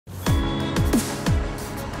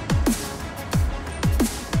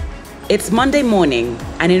It's Monday morning,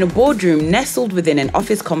 and in a boardroom nestled within an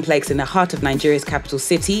office complex in the heart of Nigeria's capital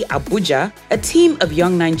city, Abuja, a team of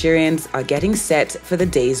young Nigerians are getting set for the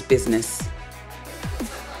day's business.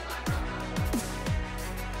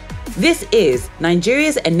 This is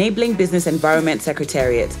Nigeria's Enabling Business Environment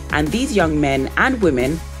Secretariat, and these young men and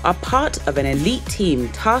women are part of an elite team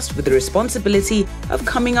tasked with the responsibility of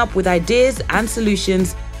coming up with ideas and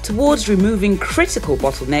solutions towards removing critical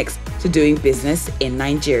bottlenecks to doing business in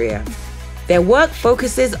Nigeria. Their work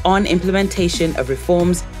focuses on implementation of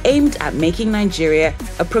reforms aimed at making Nigeria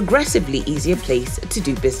a progressively easier place to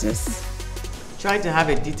do business. Try to have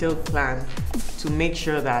a detailed plan to make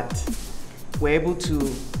sure that we're able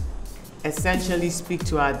to essentially speak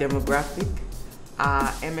to our demographic, our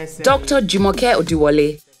MSME. Dr. Jumoke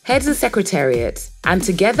Odiwole heads the Secretariat, and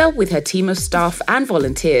together with her team of staff and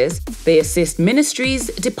volunteers, they assist ministries,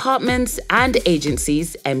 departments, and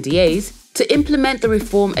agencies, MDAs, to implement the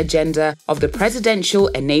reform agenda of the Presidential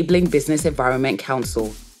Enabling Business Environment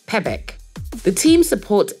Council, PEBEC. The team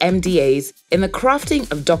supports MDAs in the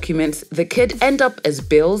crafting of documents that could end up as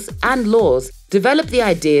bills and laws, develop the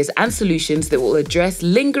ideas and solutions that will address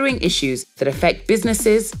lingering issues that affect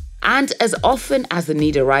businesses, and as often as the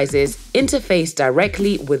need arises, interface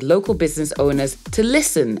directly with local business owners to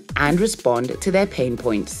listen and respond to their pain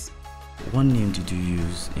points. What name did you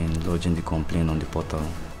use in lodging the complaint on the portal?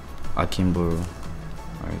 Akimboro,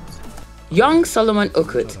 right? Young Solomon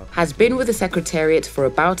Okut has been with the Secretariat for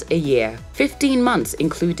about a year, 15 months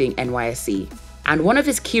including NYSC. And one of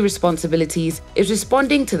his key responsibilities is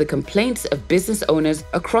responding to the complaints of business owners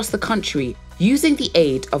across the country using the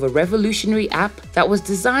aid of a revolutionary app that was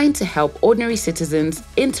designed to help ordinary citizens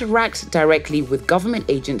interact directly with government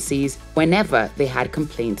agencies whenever they had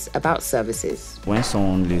complaints about services. When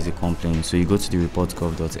someone leaves a complaint, so you go to the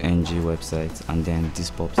report.gov.ng website and then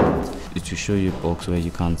this pops out. It will show you a box where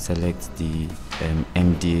you can select the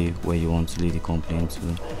MDA where you want to leave the complaint to,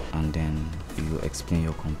 and then you explain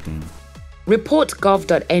your complaint.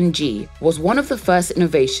 Report.gov.ng was one of the first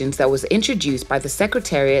innovations that was introduced by the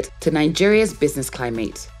Secretariat to Nigeria's business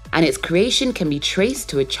climate, and its creation can be traced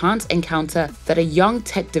to a chance encounter that a young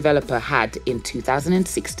tech developer had in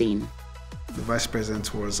 2016. The Vice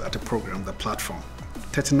President was at a program, The Platform.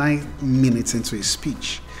 39 minutes into his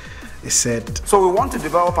speech, he said, "So we want to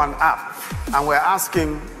develop an app, and we're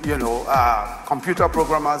asking, computer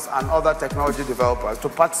programmers and other technology developers to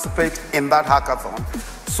participate in that hackathon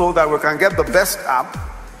so that we can get the best app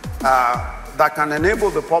that can enable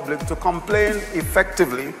the public to complain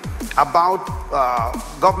effectively about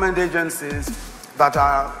government agencies that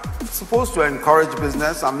are supposed to encourage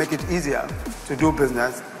business and make it easier to do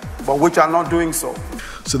business, but which are not doing so."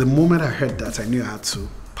 So the moment I heard that, I knew I had to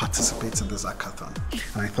participate in this hackathon.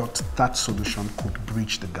 And I thought that solution could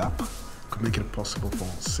bridge the gap, could make it possible for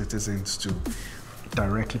citizens to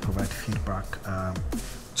directly provide feedback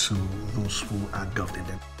to those who are governing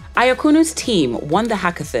them. Ayakunu's team won the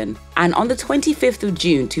hackathon, and on the 25th of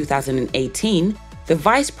June 2018, the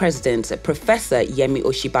Vice President, Professor Yemi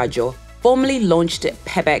Oshibajo, formally launched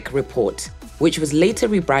PEBEC Report, which was later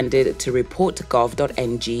rebranded to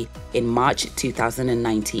Report.gov.ng in March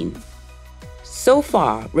 2019. So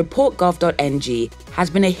far, Report.gov.ng has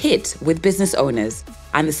been a hit with business owners,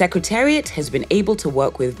 and the Secretariat has been able to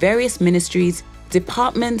work with various ministries,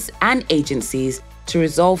 departments, and agencies to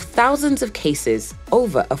resolve thousands of cases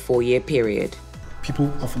over a 4-year period. People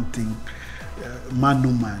often think man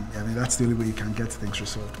no man. I mean, that's the only way you can get things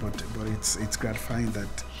resolved, but it's gratifying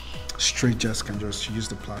that strangers can just use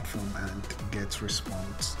the platform and get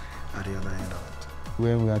response at the other end of it.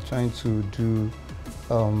 When we are trying to do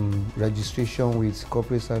registration with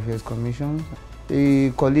Corporate Affairs Commission,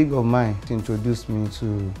 a colleague of mine introduced me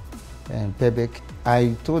to PEBEC.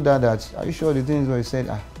 I told her that, "Are you sure the things were?" He said,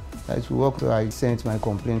 "It will work." So I sent my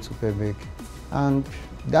complaint to PEBEC, and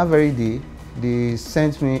that very day they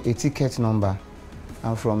sent me a ticket number,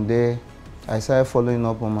 and from there I started following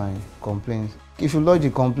up on my complaints. If you lodge a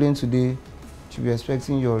complaint today, you should be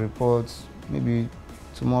expecting your report maybe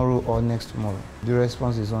tomorrow or next tomorrow. The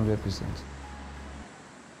response is 100%.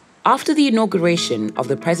 After the inauguration of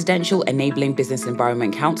the Presidential Enabling Business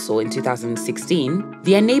Environment Council in 2016,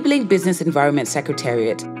 the Enabling Business Environment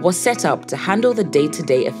Secretariat was set up to handle the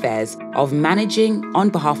day-to-day affairs of managing, on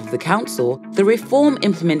behalf of the Council, the reform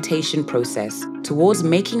implementation process towards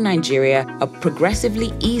making Nigeria a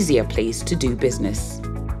progressively easier place to do business.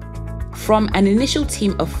 From an initial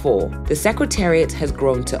team of 4, the Secretariat has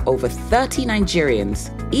grown to over 30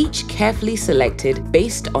 Nigerians, each carefully selected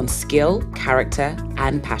based on skill, character,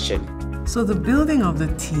 and passion. So the building of the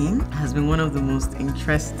team has been one of the most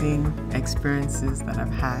interesting experiences that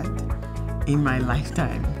I've had in my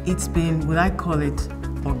lifetime. It's been, would I call it,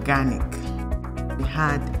 organic. We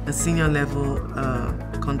had a senior level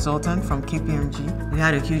consultant from KPMG. We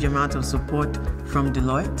had a huge amount of support from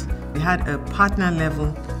Deloitte. We had a partner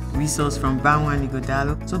level resource from Banwa and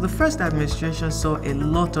Igodalo. So the first administration saw a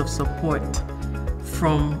lot of support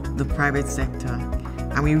from the private sector,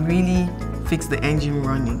 and we really fixed the engine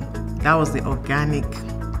running. That was the organic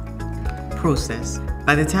process.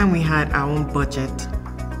 By the time we had our own budget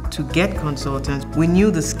to get consultants, we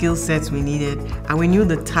knew the skill sets we needed, and we knew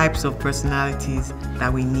the types of personalities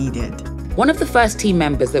that we needed. One of the first team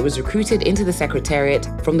members that was recruited into the Secretariat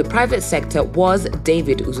from the private sector was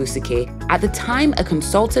David Uzusike, at the time a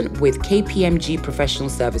consultant with KPMG Professional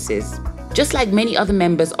Services. Just like many other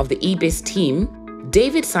members of the EBIS team,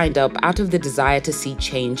 David signed up out of the desire to see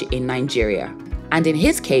change in Nigeria. And in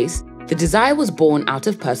his case, the desire was born out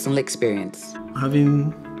of personal experience.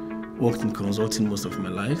 Having worked in consulting most of my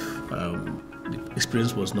life, the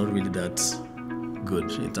experience was not really that good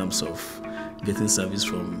in terms of getting service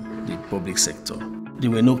from the public sector.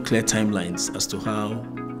 There were no clear timelines as to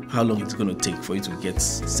how long it's going to take for you to get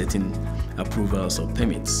certain approvals or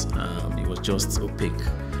permits. It was just opaque.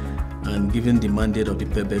 And given the mandate of the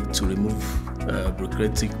PEBEC to remove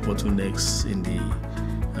bureaucratic bottlenecks in the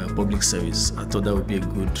public service, I thought that would be a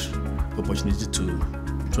good opportunity to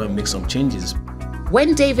try and make some changes.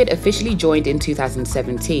 When David officially joined in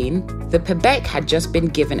 2017, the PEBEC had just been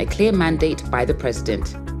given a clear mandate by the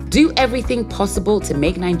president. Do everything possible to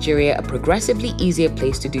make Nigeria a progressively easier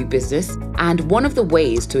place to do business, and one of the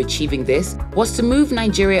ways to achieving this was to move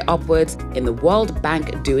Nigeria upwards in the World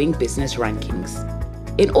Bank Doing Business rankings.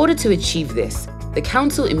 In order to achieve this, the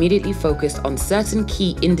Council immediately focused on certain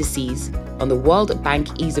key indices on the World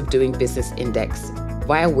Bank Ease of Doing Business Index,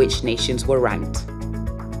 via which nations were ranked.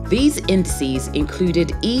 These indices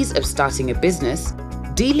included ease of starting a business,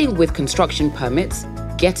 dealing with construction permits,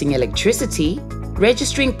 getting electricity,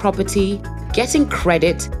 registering property, getting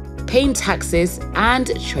credit, paying taxes,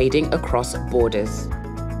 and trading across borders.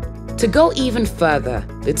 To go even further,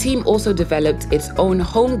 the team also developed its own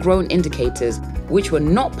homegrown indicators, which were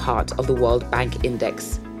not part of the World Bank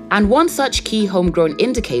Index. And one such key homegrown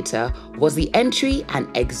indicator was the entry and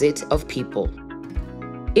exit of people.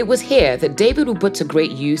 It was here that David would put to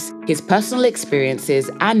great use his personal experiences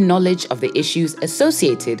and knowledge of the issues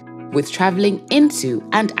associated with traveling into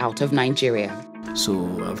and out of Nigeria.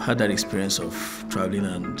 So I've had that experience of traveling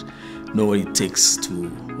and know what it takes to,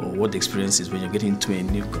 or what the experience is when you're getting to a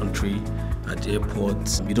new country at the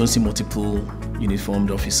airport. You don't see multiple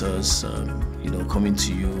uniformed officers, coming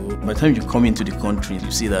to you. By the time you come into the country,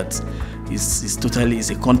 you see that it's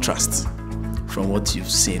a contrast from what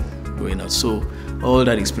you've seen growing out. So all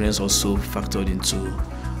that experience also factored into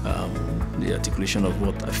the articulation of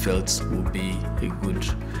what I felt would be a good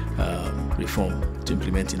reform to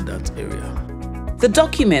implement in that area. The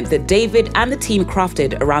document that David and the team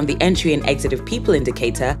crafted around the entry and exit of people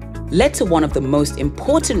indicator led to one of the most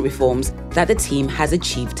important reforms that the team has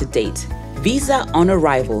achieved to date: visa on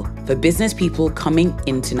arrival for business people coming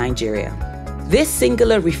into Nigeria. This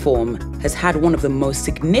singular reform has had one of the most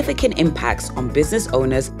significant impacts on business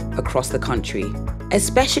owners across the country,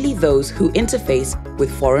 especially those who interface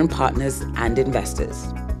with foreign partners and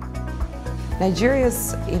investors.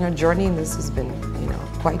 Nigeria's journey in this has been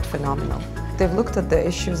quite phenomenal. They've looked at the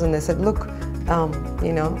issues and they said, look,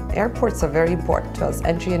 airports are very important to us.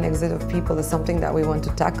 Entry and exit of people is something that we want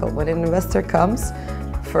to tackle. When an investor comes,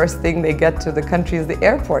 first thing they get to the country is the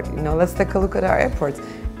airport. Let's take a look at our airports.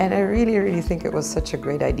 And I really, really think it was such a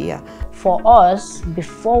great idea. For us,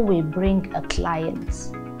 before we bring a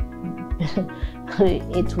client,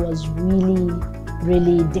 it was really,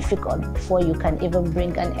 really difficult before you can even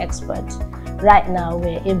bring an expert. Right now,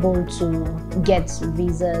 we're able to get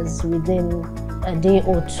visas within a day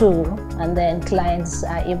or two, and then clients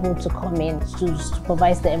are able to come in to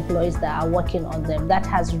supervise the employees that are working on them. That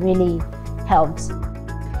has really helped.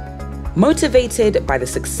 Motivated by the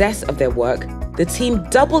success of their work, the team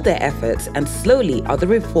doubled their efforts, and slowly other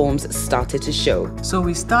reforms started to show. So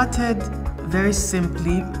we started very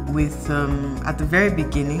simply with, at the very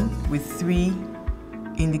beginning, with 3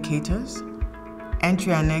 indicators: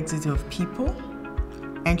 entry and exit of people,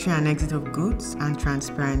 entry and exit of goods, and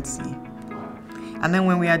transparency. And then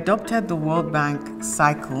when we adopted the World Bank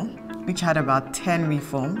cycle, which had about 10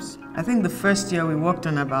 reforms, I think the first year we worked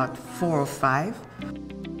on about 4 or 5.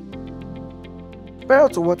 Prior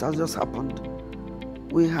to what has just happened,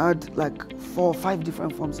 we had like 4 or 5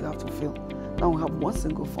 different forms you have to fill. Now we have one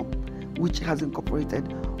single form, which has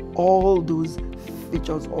incorporated all those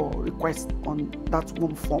features or requests on that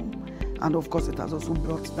one form. and of course it has also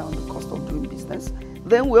brought down the cost of doing business.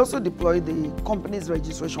 Then we also deploy the company's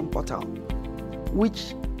registration portal,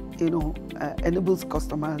 which enables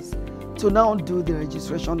customers to now do the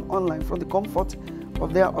registration online from the comfort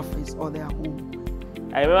of their office or their home.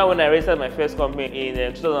 I remember when I registered my first company in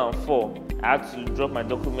 2004, I had to drop my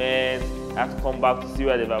documents, I had to come back to see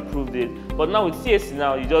where they've approved it. But now with CAC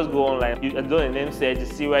now, you just go online, you do a name search, you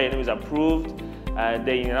see where your name is approved, and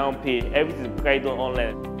then you now pay. Everything is carried on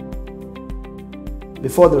online.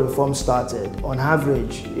 Before the reform started, on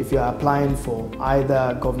average, if you're applying for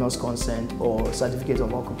either governor's consent or certificate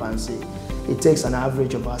of occupancy, it takes an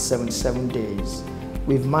average of about 77 days.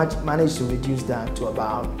 We've managed to reduce that to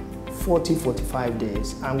about 40-45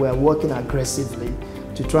 days, and we're working aggressively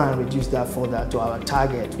to try and reduce that further to our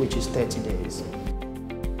target, which is 30 days.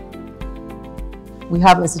 We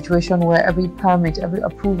have a situation where every permit, every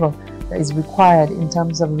approval that is required in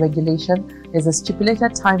terms of regulation, there's a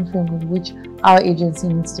stipulated time frame in which our agency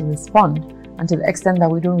needs to respond. And to the extent that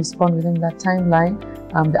we don't respond within that timeline,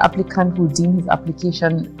 the applicant will deem his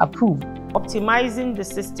application approved. Optimizing the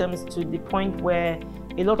systems to the point where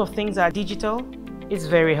a lot of things are digital is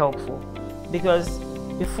very helpful, because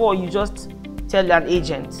before you just tell an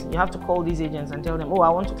agent, you have to call these agents and tell them, oh, I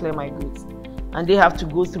want to clear my goods. And they have to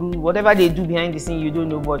go through whatever they do behind the scene, you don't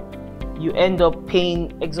know, but you end up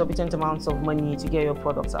paying exorbitant amounts of money to get your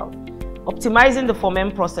products out. Optimizing the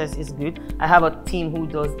Form process is good. I have a team who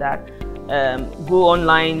does that. Go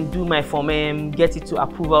online, do my Form, get it to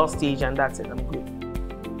approval stage, and that's it, I'm good.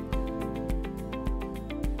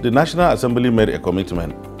 The National Assembly made a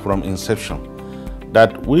commitment from inception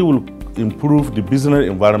that we will improve the business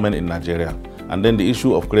environment in Nigeria. And then the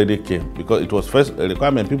issue of credit came, because it was first a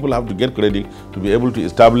requirement. People have to get credit to be able to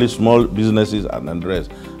establish small businesses and the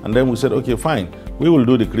rest. And then we said, okay, fine, we will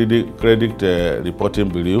do the credit reporting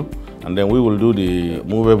bureau, and then we will do the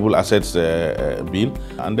movable assets bill.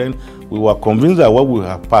 And then we were convinced that what we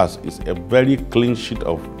have passed is a very clean sheet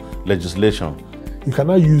of legislation. You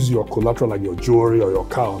cannot use your collateral like your jewelry or your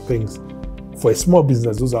car or things. For a small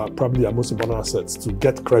business, those are probably their most important assets, to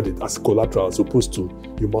get credit as collateral, as opposed to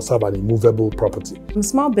you must have an immovable property.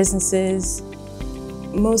 Small businesses,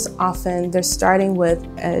 most often they're starting with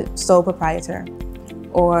a sole proprietor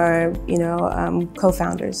or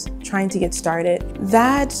co-founders trying to get started.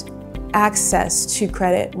 That access to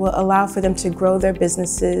credit will allow for them to grow their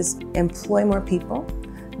businesses, employ more people,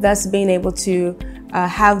 thus being able to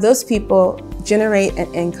have those people generate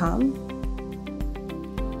an income.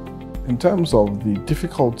 In terms of the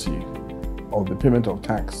difficulty of the payment of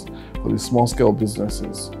tax for the small-scale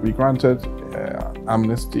businesses, we granted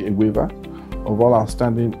amnesty, a waiver of all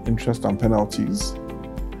outstanding interest and penalties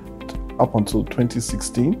up until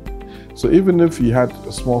 2016. So even if you had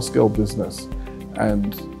a small-scale business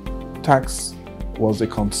and tax was a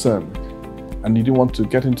concern and you didn't want to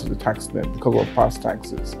get into the tax net because of past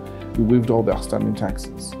taxes, we waived all the outstanding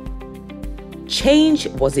taxes. Change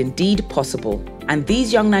was indeed possible, and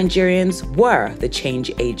these young Nigerians were the change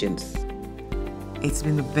agents. It's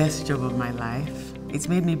been the best job of my life. It's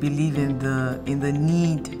made me believe in the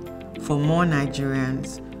need for more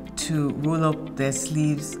Nigerians to roll up their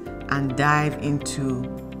sleeves and dive into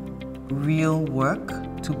real work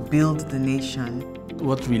to build the nation.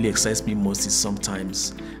 What really excites me most is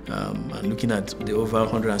sometimes looking at the over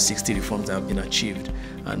 160 reforms that have been achieved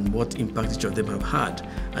and what impact each of them have had,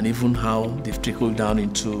 and even how they've trickled down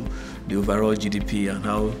into the overall GDP and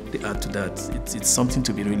how they add to that. It's something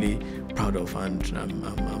to be really proud of, and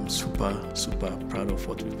I'm super proud of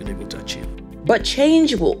what we've been able to achieve. But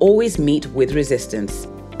change will always meet with resistance,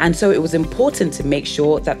 and so it was important to make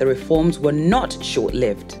sure that the reforms were not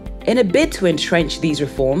short-lived. In a bid to entrench these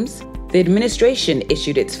reforms, the administration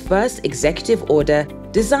issued its first executive order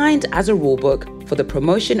designed as a rulebook for the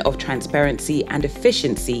promotion of transparency and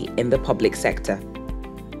efficiency in the public sector.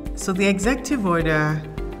 So the executive order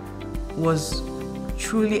was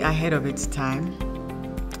truly ahead of its time.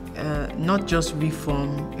 Not just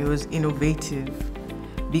reform, it was innovative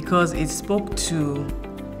because it spoke to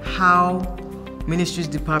how ministries,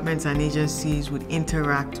 departments, and agencies would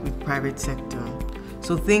interact with private sector.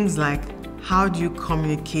 So things like, how do you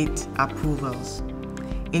communicate approvals?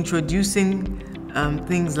 Introducing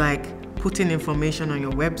things like putting information on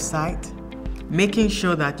your website, making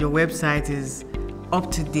sure that your website is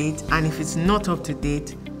up to date, and if it's not up to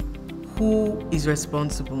date, who is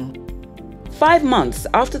responsible? 5 months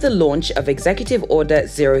after the launch of Executive Order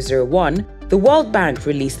 001, the World Bank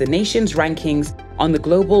released the nation's rankings on the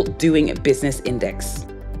Global Doing Business Index.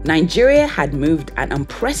 Nigeria had moved an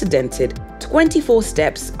unprecedented 24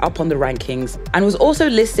 steps up on the rankings and was also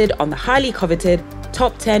listed on the highly coveted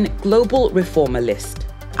Top 10 Global Reformer list.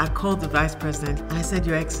 I called the vice president and I said,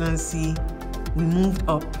 Your Excellency, we moved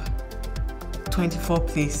up 24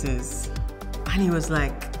 places. And he was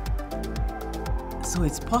like, so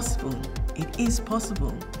it's possible. It is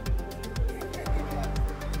possible.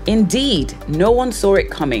 Indeed, no one saw it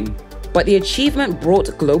coming, but the achievement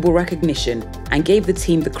brought global recognition and gave the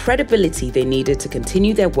team the credibility they needed to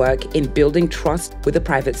continue their work in building trust with the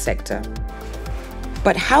private sector.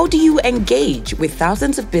 But how do you engage with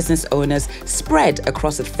thousands of business owners spread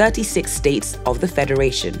across the 36 states of the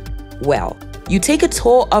Federation? Well, you take a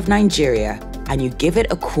tour of Nigeria and you give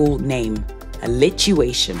it a cool name, a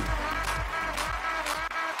lituation.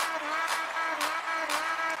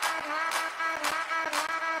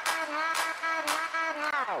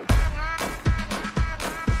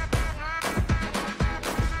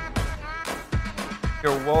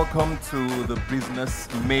 You're welcome to the Business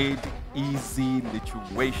Made Easy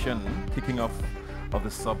Lituation, kicking off of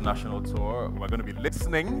the sub-national tour. We're going to be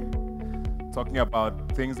listening, talking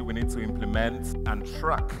about things that we need to implement and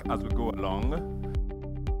track as we go along.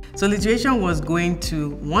 So lituation was going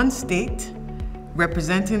to one state,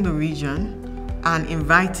 representing the region, and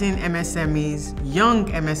inviting MSMEs,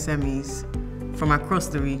 young MSMEs from across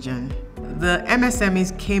the region. The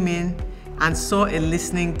MSMEs came in and saw a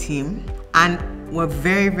listening team and were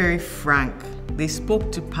very, very frank. They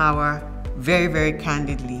spoke to power very, very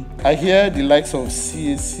candidly. I hear the likes of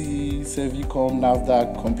CAC, Servicom,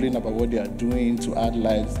 NAFDAC complain about what they are doing to add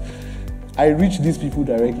lives. I reach these people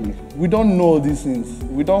directly. We don't know these things.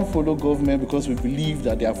 We don't follow government because we believe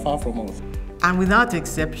that they are far from us. And without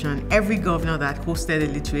exception, every governor that hosted a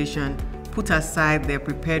lituation put aside their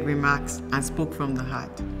prepared remarks and spoke from the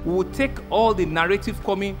heart. We will take all the narrative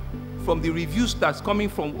coming from the reviews that's coming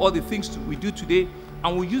from all the things we do today,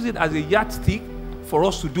 and we'll use it as a yardstick for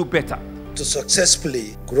us to do better. To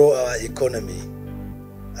successfully grow our economy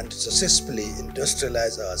and to successfully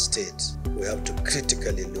industrialize our state, we have to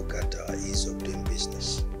critically look at our ease of doing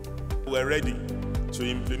business. We're ready to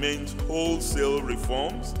implement wholesale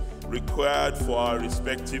reforms required for our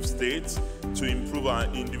respective states to improve our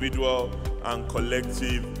individual and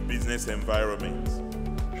collective business environments.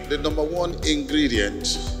 The number one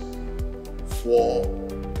ingredient for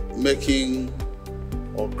making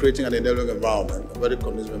or creating an enabling environment, a very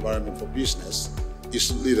conducive environment for business,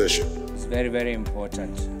 is leadership. It's very, very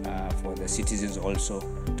important for the citizens also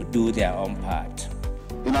to do their own part.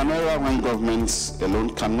 In an era when governments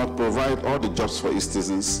alone cannot provide all the jobs for its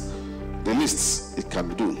citizens, the least it can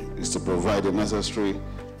do is to provide the necessary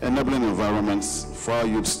enabling environments for our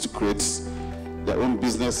youths to create their own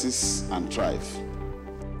businesses and thrive.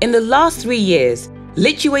 In the last 3 years,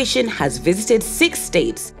 Lituation has visited 6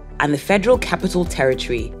 states and the Federal Capital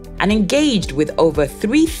Territory and engaged with over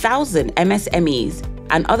 3,000 MSMEs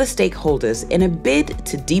and other stakeholders in a bid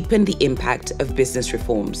to deepen the impact of business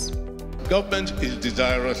reforms. Government is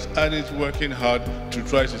desirous and is working hard to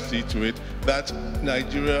try to see to it that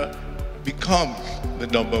Nigeria becomes the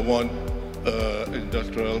 #1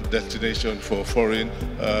 industrial destination for foreign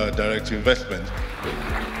direct investment.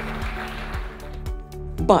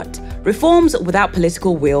 But reforms without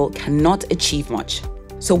political will cannot achieve much.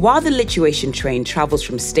 So while the lituation train travels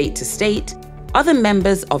from state to state, other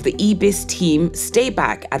members of the EBIS team stay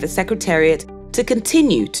back at the Secretariat to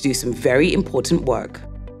continue to do some very important work.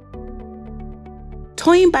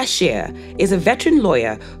 Toyin Bashir is a veteran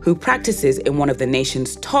lawyer who practices in one of the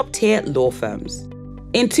nation's top-tier law firms.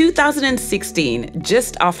 In 2016,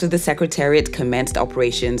 just after the Secretariat commenced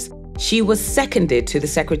operations, she was seconded to the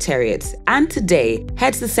Secretariat and today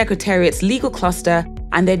heads the Secretariat's legal cluster,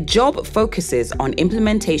 and their job focuses on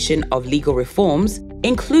implementation of legal reforms,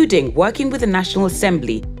 including working with the National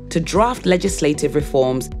Assembly to draft legislative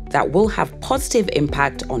reforms that will have positive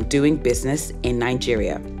impact on doing business in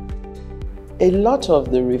Nigeria. A lot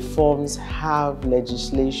of the reforms have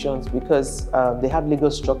legislations because they have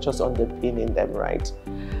legal structures underpinning them, right?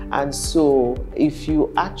 And so if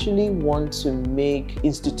you actually want to make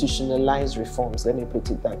institutionalized reforms, let me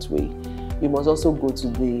put it that way, you must also go to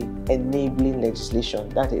the enabling legislation.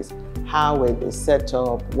 That is, how were they set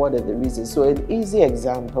up, what are the reasons? So an easy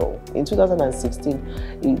example, in 2016,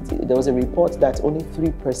 there was a report that only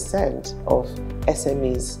 3% of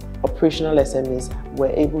SMEs, operational SMEs,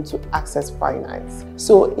 were able to access finance.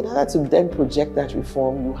 So in order to then project that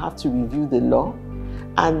reform, you have to review the law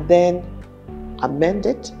and then amend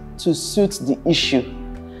it to suit the issue.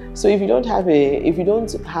 So if you don't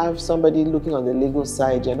have somebody looking on the legal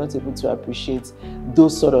side, you're not able to appreciate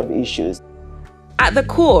those sort of issues. At the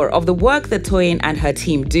core of the work that Toyin and her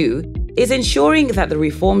team do is ensuring that the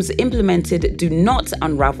reforms implemented do not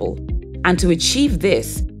unravel. And to achieve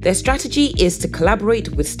this, their strategy is to collaborate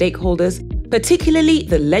with stakeholders particularly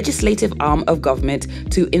the legislative arm of government,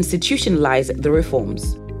 to institutionalize the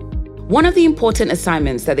reforms. One of the important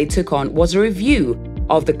assignments that they took on was a review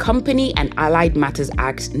of the Company and Allied Matters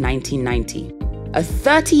Act 1990, a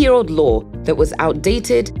 30-year-old law that was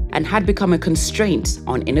outdated and had become a constraint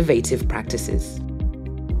on innovative practices.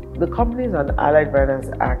 The Companies and Allied Matters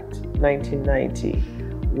Act 1990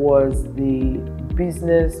 was the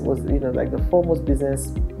foremost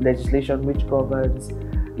business legislation which governs,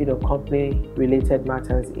 company-related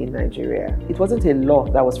matters in Nigeria. It wasn't a law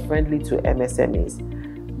that was friendly to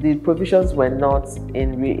MSMEs. The provisions were not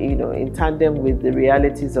in tandem with the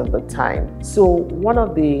realities of the time. So one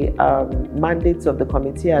of the mandates of the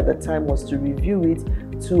committee at the time was to review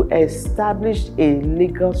it to establish a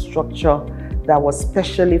legal structure that was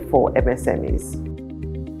specially for MSMEs.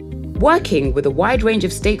 Working with a wide range of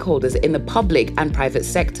stakeholders in the public and private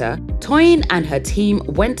sector, Toyin and her team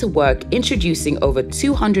went to work introducing over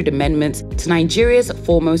 200 amendments to Nigeria's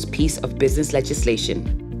foremost piece of business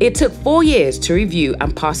legislation. It took 4 years to review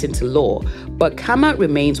and pass into law, but CAMA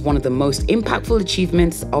remains one of the most impactful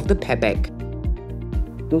achievements of the PEBEC.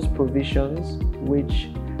 Those provisions which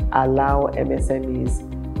allow MSMEs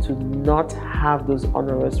to not have those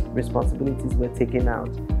onerous responsibilities were taken out.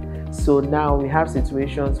 So now we have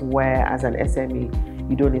situations where, as an SME,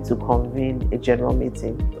 you don't need to convene a general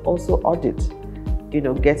meeting. Also audit,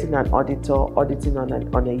 getting an auditor, auditing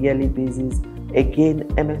on a yearly basis. Again,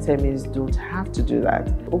 MSMEs don't have to do that.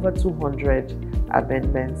 Over 200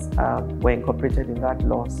 amendments were incorporated in that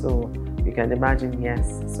law. So you can imagine,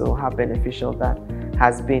 yes, so how beneficial that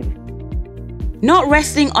has been. Not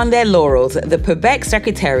resting on their laurels, the PEBEC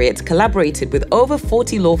Secretariat collaborated with over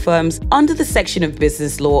 40 law firms under the section of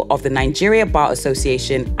business law of the Nigeria Bar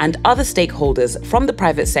Association and other stakeholders from the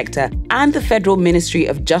private sector and the Federal Ministry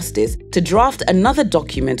of Justice to draft another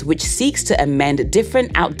document which seeks to amend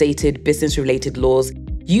different outdated business-related laws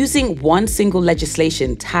using one single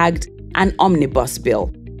legislation tagged an omnibus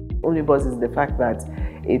bill. Omnibus is the fact that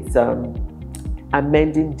it's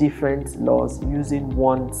amending different laws using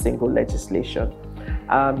one single legislation.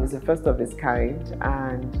 It's the first of its kind,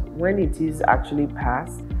 and when it is actually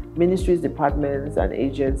passed, ministries, departments, and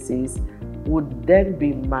agencies would then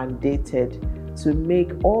be mandated to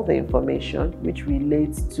make all the information which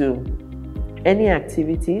relates to any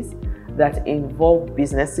activities that involve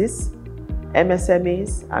businesses,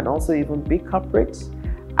 MSMEs, and also even big corporates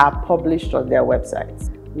are published on their websites.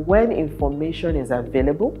 When information is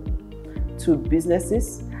available to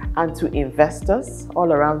businesses and to investors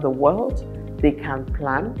all around the world, they can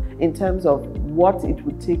plan in terms of what it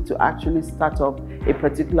would take to actually start up a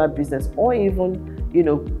particular business, or even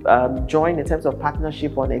join in terms of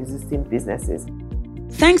partnership on existing businesses.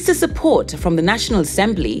 Thanks to support from the National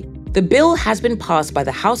Assembly, the bill has been passed by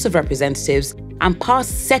the House of Representatives and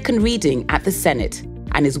passed second reading at the Senate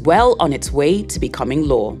and is well on its way to becoming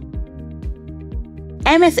law.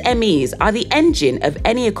 MSMEs are the engine of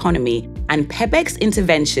any economy, and PEBEC's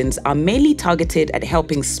interventions are mainly targeted at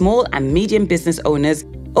helping small and medium business owners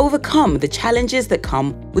overcome the challenges that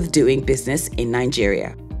come with doing business in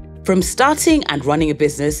Nigeria. From starting and running a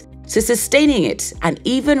business to sustaining it and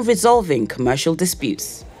even resolving commercial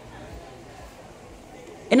disputes.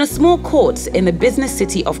 In a small court in the business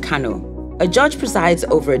city of Kano, a judge presides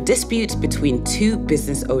over a dispute between two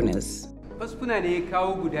business owners.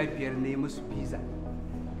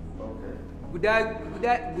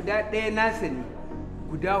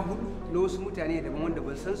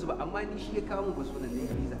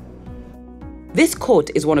 This court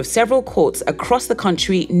is one of several courts across the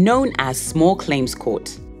country known as Small Claims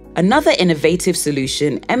Court, another innovative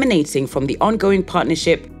solution emanating from the ongoing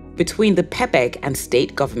partnership between the PEBEC and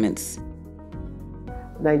state governments.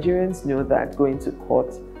 Nigerians know that going to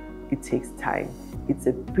court, it takes time. It's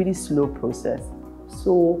a pretty slow process.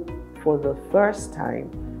 So for the first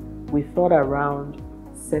time, we thought around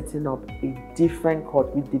setting up a different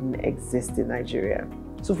court which didn't exist in Nigeria.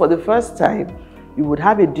 So for the first time, you would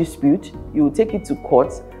have a dispute, you would take it to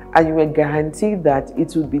court, and you were guaranteed that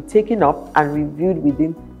it would be taken up and reviewed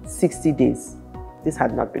within 60 days. This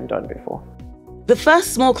had not been done before. The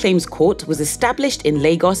first Small Claims Court was established in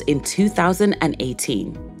Lagos in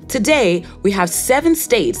 2018. Today, we have 7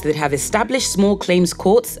 states that have established Small Claims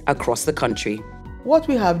Courts across the country. What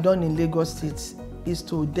we have done in Lagos State is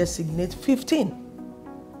to designate 15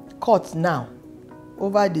 courts now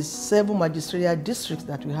over the 7 magisterial districts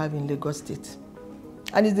that we have in Lagos State.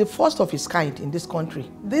 And it's the first of its kind in this country.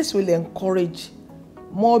 This will encourage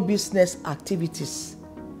more business activities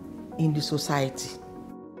in the society.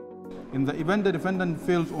 In the event the defendant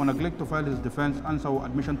fails or neglects to file his defense answer or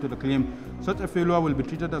admission to the claim, such a failure will be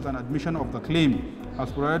treated as an admission of the claim,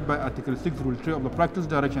 as provided by Article 6, Rule 3 of the Practice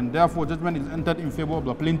Direction. Therefore, judgment is entered in favor of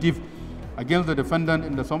the plaintiff against the defendant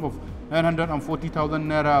in the sum of 940,000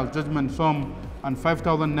 naira as judgment sum and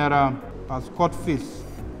 5,000 naira as court fees.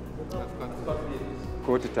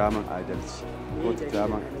 Kotu ta min adalci. Kotu ta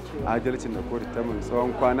min adalcin da kotu ta min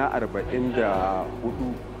tsawon kwana 44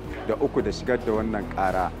 da uku da shigar da wannan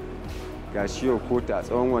ƙara. Ga shi yau kotu a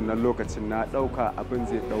tsawon wannan lokacin na ɗauka abin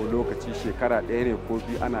zai ɗau lokaci shekara ɗaya ne ko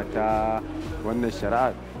biyu ana ta wannan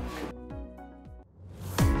shari'a.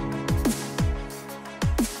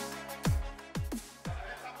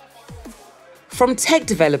 From tech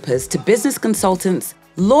developers to business consultants,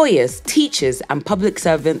 lawyers, teachers, and public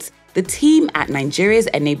servants, the team at Nigeria's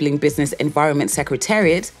Enabling Business Environment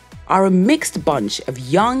Secretariat are a mixed bunch of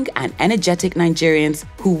young and energetic Nigerians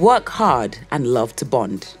who work hard and love to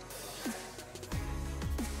bond.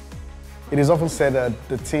 It is often said that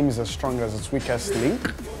the team is as strong as its weakest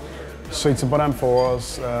link. So it's important for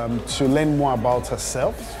us to learn more about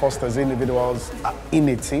ourselves, first as individuals in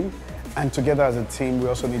a team, and together as a team, we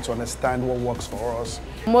also need to understand what works for us.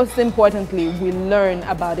 Most importantly, we learn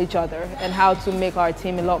about each other and how to make our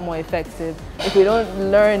team a lot more effective. If we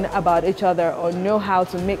don't learn about each other or know how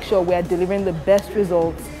to make sure we are delivering the best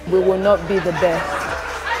results, we will not be the best.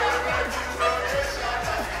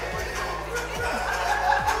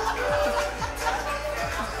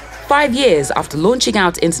 Five years after launching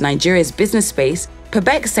out into Nigeria's business space,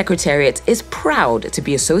 PEBEC Secretariat is proud to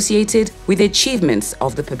be associated with the achievements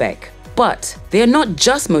of the PEBEC. But they are not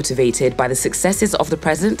just motivated by the successes of the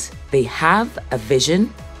present, they have a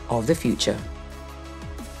vision of the future.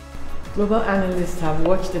 Global analysts have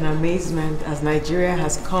watched in amazement as Nigeria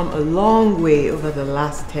has come a long way over the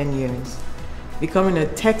last 10 years, becoming a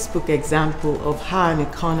textbook example of how an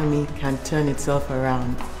economy can turn itself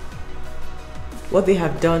around. What they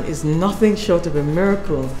have done is nothing short of a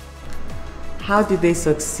miracle. How did they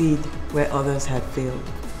succeed where others had failed?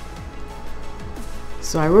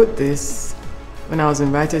 So I wrote this when I was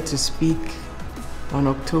invited to speak on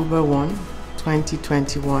October 1,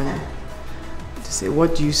 2021, to say,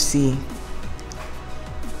 what do you see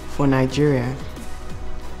for Nigeria?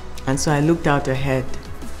 And so I looked out ahead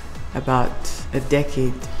about a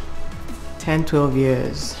decade, 10, 12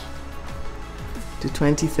 years to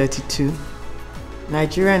 2032.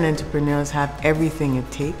 Nigerian entrepreneurs have everything it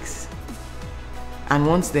takes. And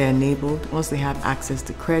once they're enabled, once they have access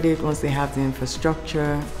to credit, once they have the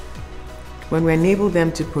infrastructure, when we enable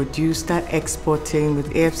them to produce, start exporting with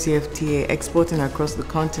AFCFTA, exporting across the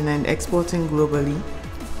continent, exporting globally,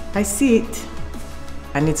 I see it.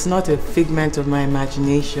 And it's not a figment of my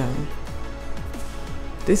imagination.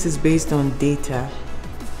 This is based on data,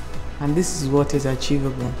 and this is what is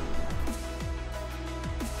achievable.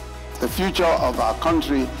 The future of our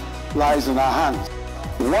country lies in our hands.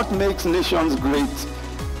 What makes nations great?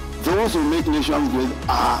 Those who make nations great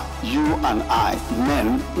are you and I,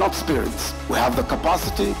 men, not spirits. We have the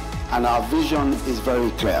capacity and our vision is very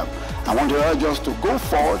clear. I want to urge us to go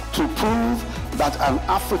forward to prove that an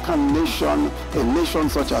African nation, a nation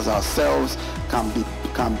such as ourselves, can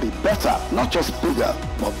be better, not just bigger,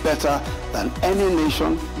 but better than any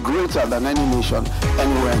nation, greater than any nation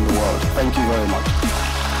anywhere in the world. Thank you very much.